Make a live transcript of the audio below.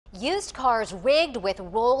Used cars rigged with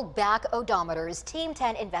rolled back odometers. Team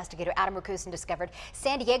 10 investigator Adam Rakusin discovered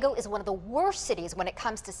San Diego is one of the worst cities when it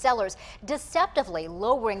comes to sellers deceptively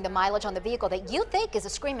lowering the mileage on the vehicle that you think is a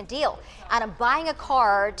screaming deal. Adam, buying a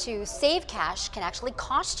car to save cash can actually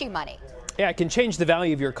cost you money. Yeah, it can change the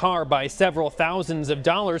value of your car by several thousands of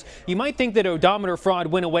dollars. You might think that odometer fraud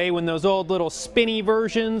went away when those old little spinny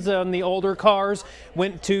versions on the older cars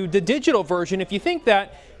went to the digital version. If you think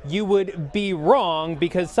that, you would be wrong,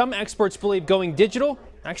 because some experts believe going digital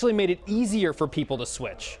actually made it easier for people to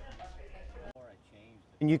switch.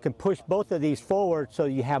 And you can push both of these forward so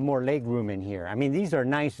you have more leg room in here. I mean, these are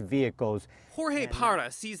nice vehicles. Jorge Parra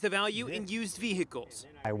sees the value in used vehicles.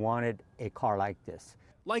 I wanted a car like this.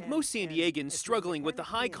 Like most San Diegans struggling with the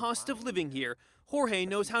high cost of living here, Jorge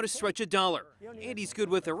knows how to stretch a dollar, and he's good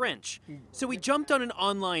with a wrench. So he jumped on an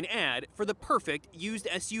online ad for the perfect used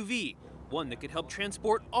SUV, one that could help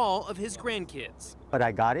transport all of his grandkids. But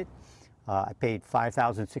I got it. I paid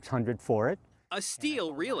 $5,600 for it. A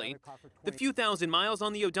steal, really. The few thousand miles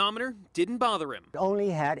on the odometer didn't bother him. It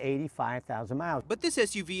only had 85,000 miles. But this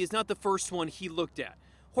SUV is not the first one he looked at.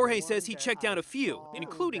 Jorge says he checked out a few,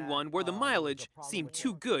 including one where the mileage seemed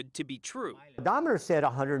too good to be true. The odometer said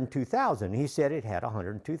 102,000. He said it had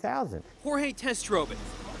 102,000. Jorge test drove it,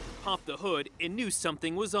 popped the hood, and knew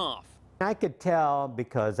something was off. I could tell,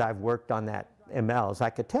 because I've worked on that MLs, I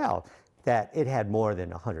could tell that it had more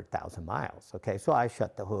than 100,000 miles. Okay, so I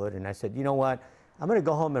shut the hood and I said, you know what? I'm going to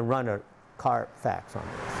go home and run a Carfax on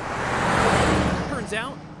this. Turns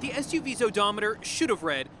out the SUV's odometer should have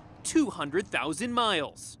read 200,000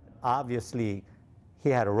 miles. Obviously, he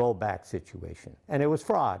had a rollback situation, and it was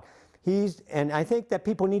fraud. And I think that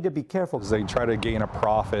people need to be careful. They try to gain a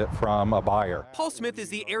profit from a buyer. Paul Smith is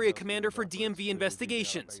the area commander for DMV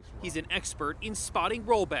investigations. He's an expert in spotting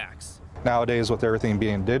rollbacks. Nowadays, with everything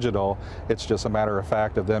being digital, it's just a matter of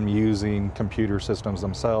fact of them using computer systems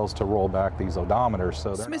themselves to roll back these odometers.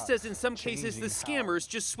 So Smith says in some cases the scammers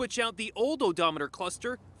just switch out the old odometer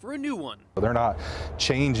cluster for a new one. They're not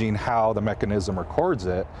changing how the mechanism records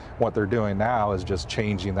it. What they're doing now is just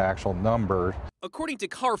changing the actual number. According to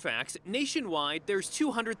Carfax, nationwide there's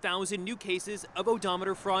 200,000 new cases of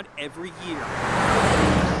odometer fraud every year.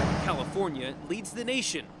 California leads the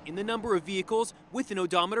nation in the number of vehicles with an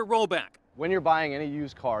odometer rollback. When you're buying any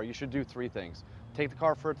used car, you should do three things. Take the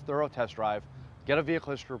car for a thorough test drive, get a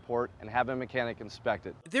vehicle history report, and have a mechanic inspect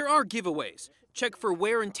it. There are giveaways. Check for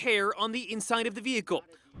wear and tear on the inside of the vehicle.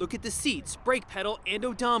 Look at the seats, brake pedal, and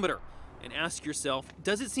odometer. And ask yourself,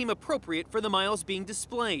 does it seem appropriate for the miles being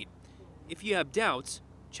displayed? If you have doubts,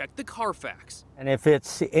 check the Carfax. And if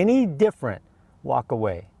it's any different, walk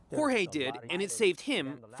away. Jorge did, and it saved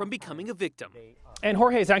him from becoming a victim. And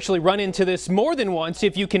Jorge's actually run into this more than once,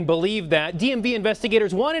 if you can believe that. DMV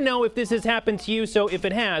investigators want to know if this has happened to you, so if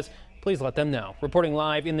it has, please let them know. Reporting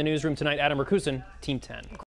live in the newsroom tonight, Adam Rakusin, Team 10.